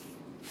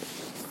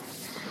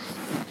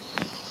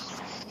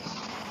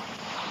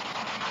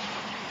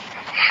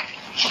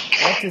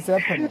What is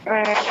happening?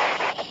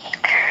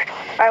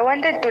 I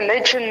wanted to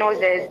let you know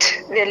that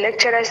the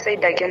lecturer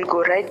said I can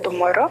go write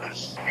tomorrow.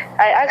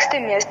 I asked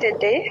him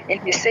yesterday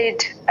and he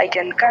said I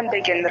can come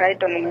back and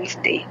write on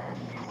Wednesday,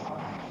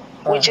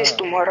 which is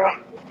tomorrow.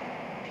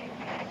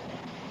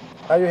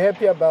 Are you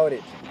happy about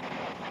it?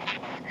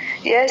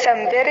 Yes,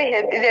 I'm very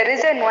happy. The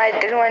reason why I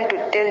didn't want to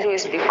tell you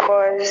is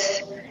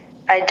because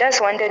I just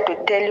wanted to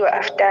tell you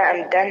after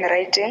I'm done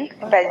writing,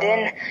 but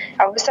then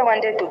I also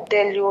wanted to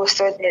tell you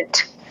so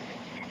that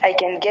I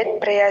can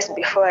get prayers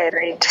before I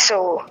write.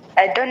 So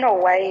I don't know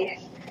why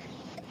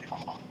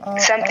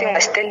something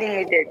was telling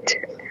me that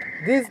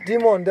this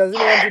demon doesn't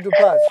want you to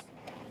pass.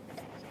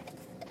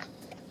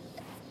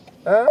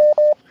 Huh?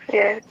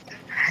 Yes,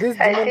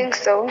 I think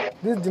so.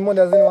 This demon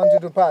doesn't want you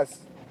to pass.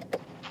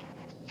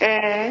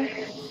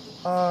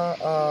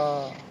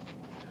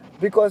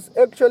 Because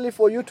actually,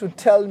 for you to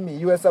tell me,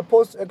 you are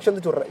supposed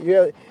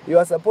you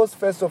are supposed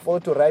first of all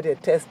to write a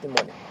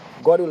testimony.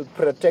 God will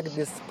protect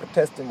this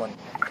testimony.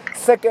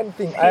 Second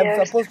thing, I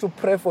am supposed to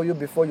pray for you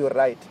before you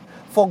write,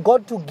 for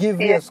God to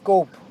give you a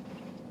scope.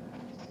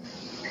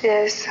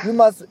 Yes. You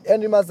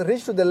must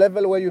reach to the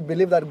level where you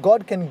believe that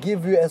God can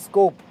give you a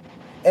scope,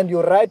 and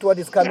you write what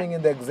is coming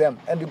in the exam,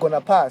 and you're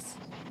gonna pass.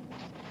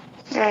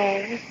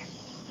 Yes.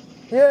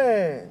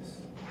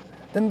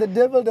 Then the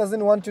devil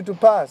doesn't want you to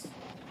pass.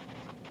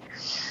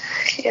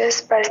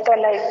 Yes, Pastor.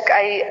 Like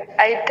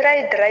I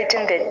tried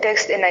writing the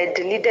text and I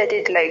deleted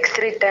it like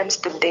 3 times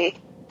today.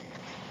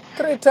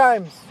 3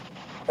 times?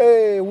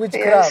 Hey,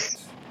 witchcraft.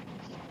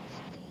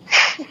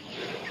 Yes.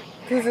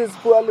 This is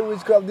purely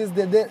witchcraft. This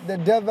the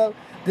devil.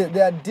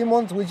 There are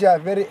demons which are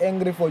very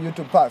angry for you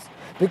to pass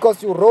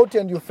because you wrote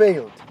and you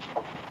failed.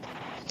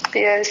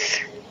 Yes.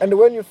 And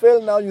when you fail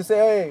now, you say,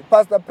 "Hey,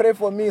 Pastor, pray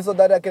for me so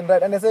that I can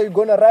write." And I say, "You're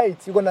gonna write.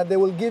 They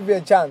will give you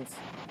a chance."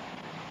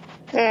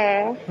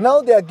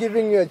 Now they are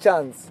giving you a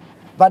chance,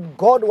 but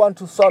God wants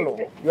to swallow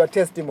your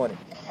testimony.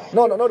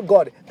 No, not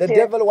God. The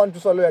devil wants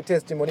to swallow your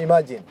testimony.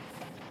 Imagine.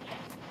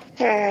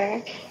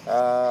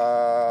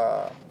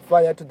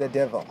 Fire to the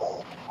devil.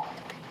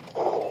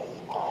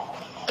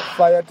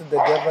 Fire to the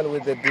devil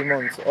with the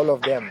demons, all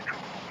of them.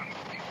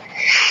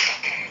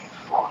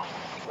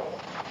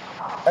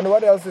 And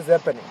what else is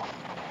happening?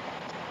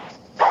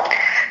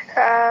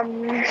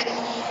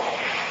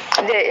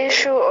 The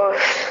issue of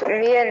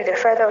me and the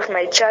father of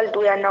my child,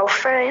 we are now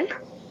fine.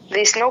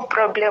 There's no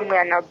problem. We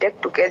are now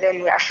back together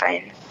and we are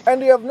fine.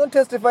 And you have not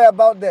testified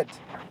about that?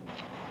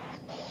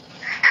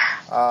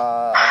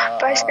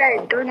 Pastor, I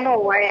don't know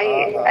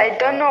why. I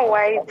don't know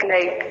why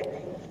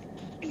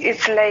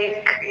it's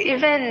like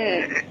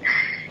even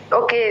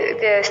okay.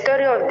 The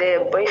story of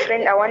the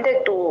boyfriend. I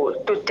wanted to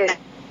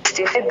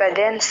testify, but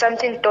then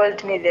something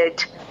told me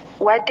that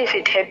what if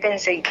it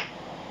happens again?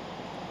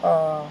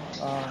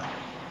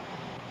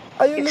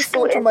 Are you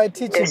listening to my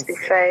teachings?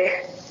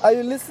 Are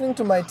you listening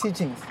to my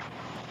teachings?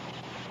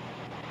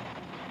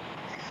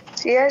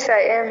 Yes,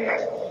 I am.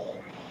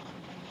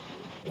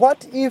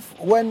 What if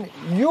when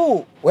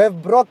you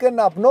have broken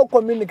up, no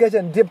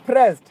communication,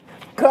 depressed,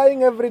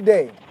 crying every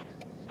day,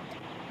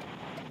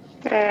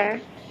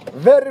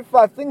 very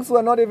fast, things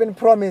were not even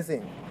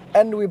promising,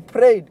 and we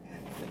prayed,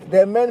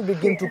 the men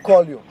begin to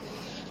call you,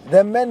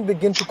 the men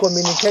begin to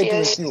communicate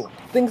with you,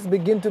 things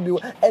begin to be,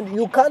 and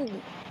you can't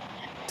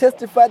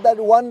testify that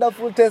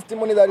wonderful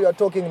testimony that you are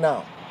talking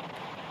now?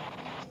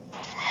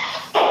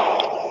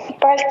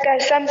 Pastor,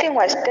 something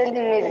was telling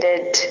me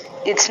that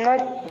it's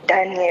not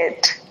done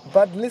yet.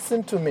 But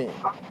listen to me.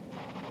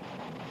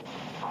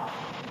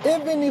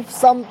 Even if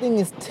something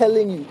is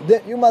telling you,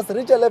 then you must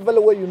reach a level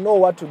where you know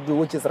what to do,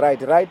 which is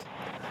right?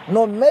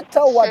 No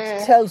matter what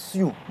tells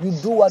you, you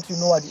do what you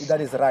know that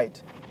is right.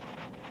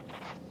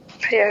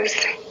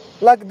 Yes.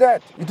 Like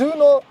that. Do you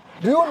know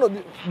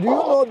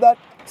that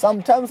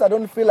sometimes I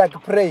don't feel like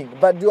praying,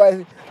 but do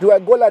I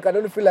go like I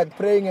don't feel like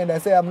praying and I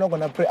say I'm not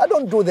gonna pray? I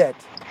don't do that.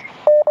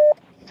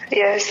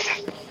 Yes.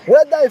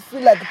 Whether I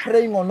feel like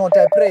praying or not,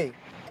 I pray.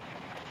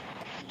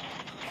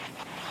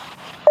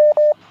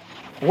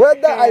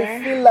 Whether I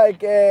feel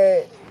like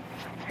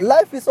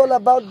life is all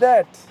about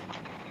that.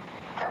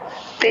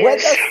 Yes.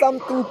 Whether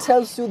something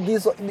tells you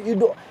this,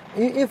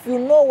 if you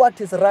know what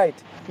is right,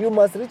 you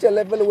must reach a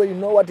level where you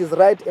know what is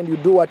right and you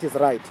do what is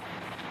right.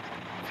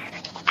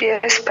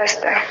 Yes,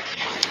 Pastor.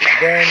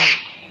 Then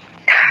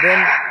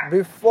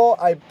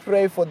before I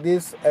pray for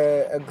this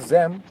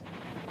exam,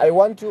 I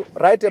want to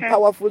write a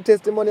powerful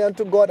testimony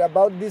unto God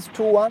about this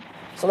 2-1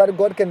 so that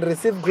God can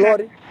receive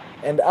glory.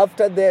 And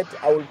after that,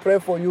 I will pray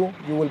for you.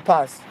 You will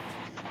pass.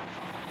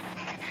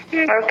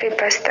 Okay,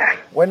 Pastor.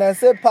 When I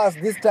say pass,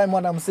 this time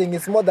what I'm saying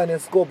is more than a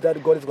scope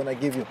that God is going to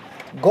give you.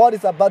 God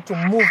is about to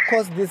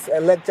cause this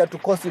lecture to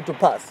cause you to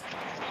pass.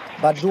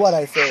 But do what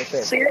I say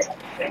first. Yes.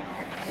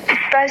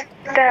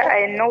 Pastor,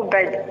 I know,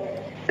 but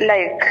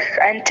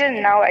until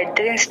now, I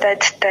didn't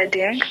start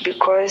studying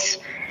because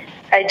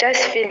I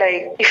just feel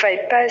like if I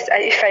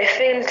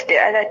failed the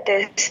other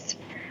test,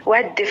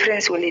 what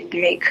difference will it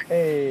make?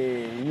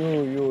 Hey,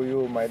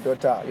 you, my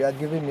daughter, you are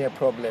giving me a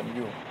problem,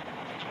 you.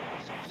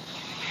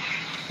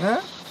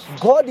 Huh?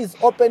 God is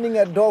opening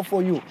a door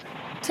for you.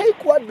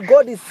 Take what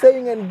God is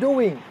saying and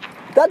doing.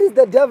 That is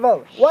the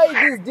devil. Why is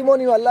this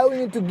demon you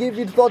allowing it to give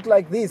it thought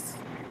like this?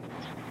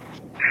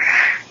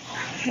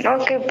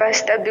 Okay,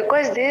 Pastor,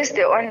 because this is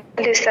the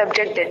only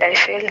subject that I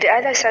failed. The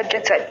other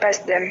subjects I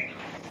passed them.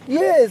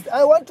 Yes,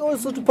 I want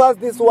also to pass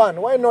this one.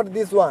 Why not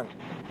this one?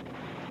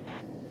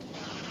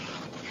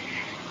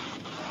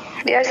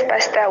 Yes,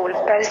 Pastor, I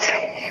will pass.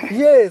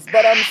 Yes,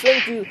 but I'm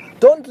saying to you,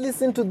 don't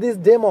listen to this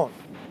demon.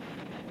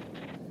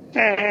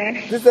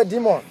 This is a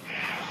demon.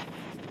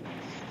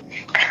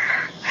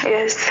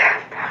 Yes.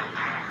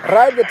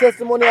 Write the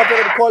testimony after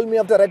that. Call me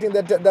after writing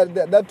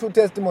that two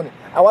testimony.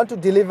 I want to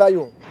deliver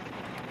you.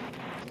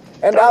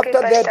 And okay,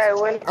 after Pastor,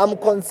 that, I'm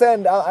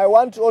concerned. I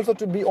want also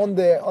to be on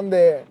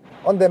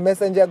the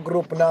messenger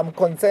group. Now I'm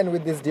concerned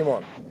with this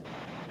demon.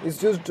 It's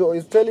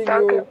telling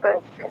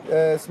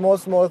you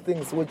small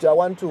things which I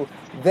want to.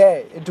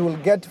 There, it will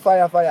get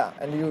fire,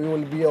 and you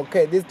will be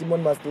okay. This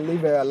demon must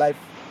live your life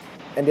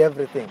and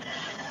everything.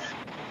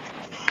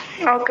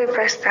 Okay,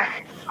 Pastor.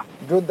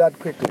 Do that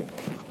quickly.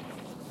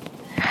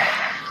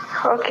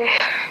 Okay.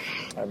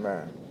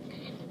 Amen.